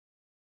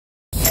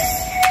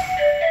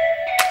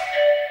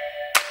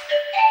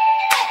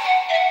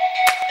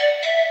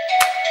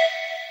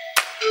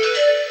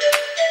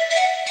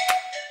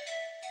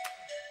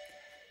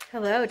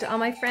Hello to all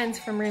my friends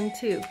from room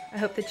 2. I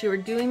hope that you are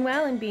doing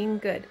well and being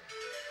good.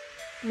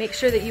 Make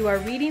sure that you are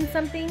reading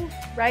something,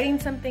 writing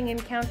something,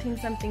 and counting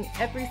something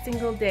every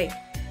single day.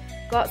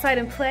 Go outside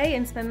and play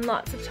and spend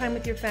lots of time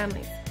with your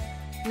families.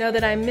 Know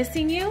that I'm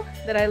missing you,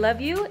 that I love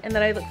you, and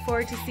that I look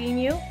forward to seeing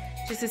you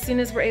just as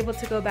soon as we're able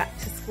to go back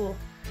to school.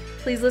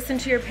 Please listen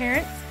to your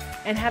parents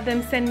and have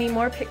them send me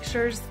more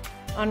pictures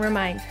on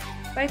Remind.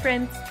 Bye,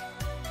 friends.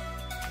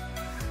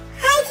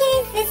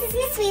 Hi, kids. This is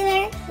Miss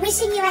Wheeler,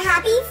 wishing you a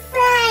happy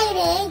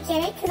Friday.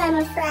 Get it? Because I'm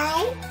a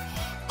fry.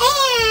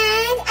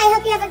 And I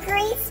hope you have a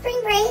great spring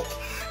break.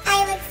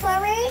 I look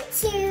forward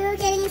to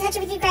getting in touch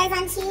with you guys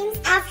on Teams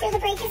after the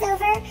break is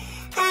over.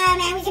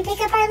 And we can pick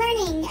up our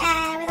learning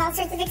with all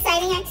sorts of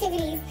exciting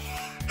activities.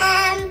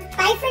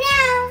 Bye for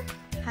now.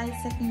 Hi,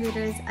 second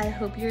graders. I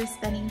hope you're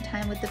spending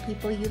time with the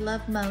people you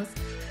love most.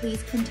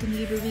 Please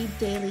continue to read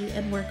daily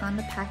and work on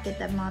the packet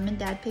that Mom and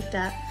Dad picked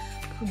up.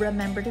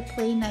 Remember to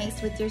play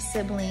nice with your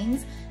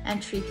siblings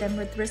and treat them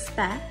with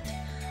respect.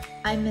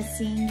 I miss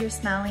seeing your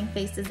smiling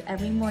faces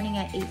every morning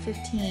at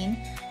 8:15.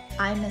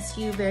 I miss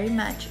you very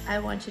much. I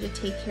want you to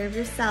take care of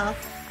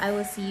yourself. I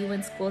will see you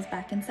when school's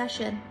back in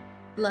session.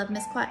 Love,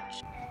 Miss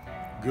Quatch.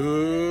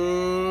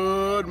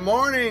 Good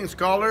morning,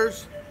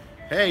 scholars.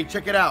 Hey,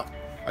 check it out.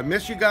 I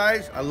miss you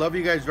guys. I love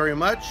you guys very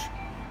much.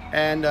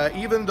 And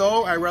even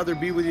though I'd rather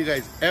be with you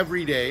guys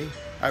every day,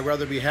 I'd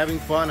rather be having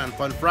fun on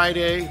Fun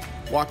Friday,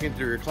 walking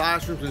through your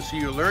classrooms and see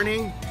you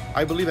learning,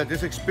 I believe that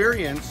this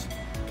experience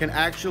can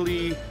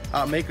actually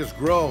make us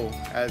grow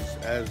as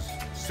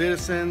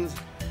citizens,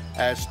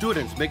 as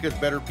students, make us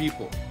better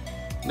people.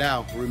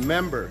 Now,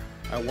 remember,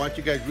 I want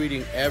you guys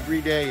reading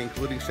every day,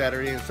 including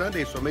Saturday and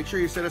Sunday, so make sure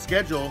you set a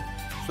schedule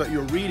so that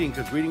you're reading,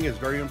 because reading is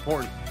very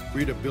important for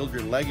you to build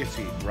your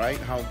legacy, right?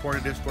 How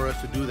important it is for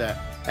us to do that.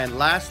 And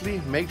lastly,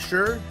 make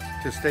sure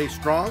to stay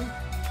strong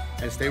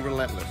and stay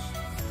relentless.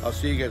 I'll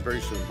see you guys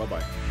very soon.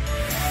 Bye-bye.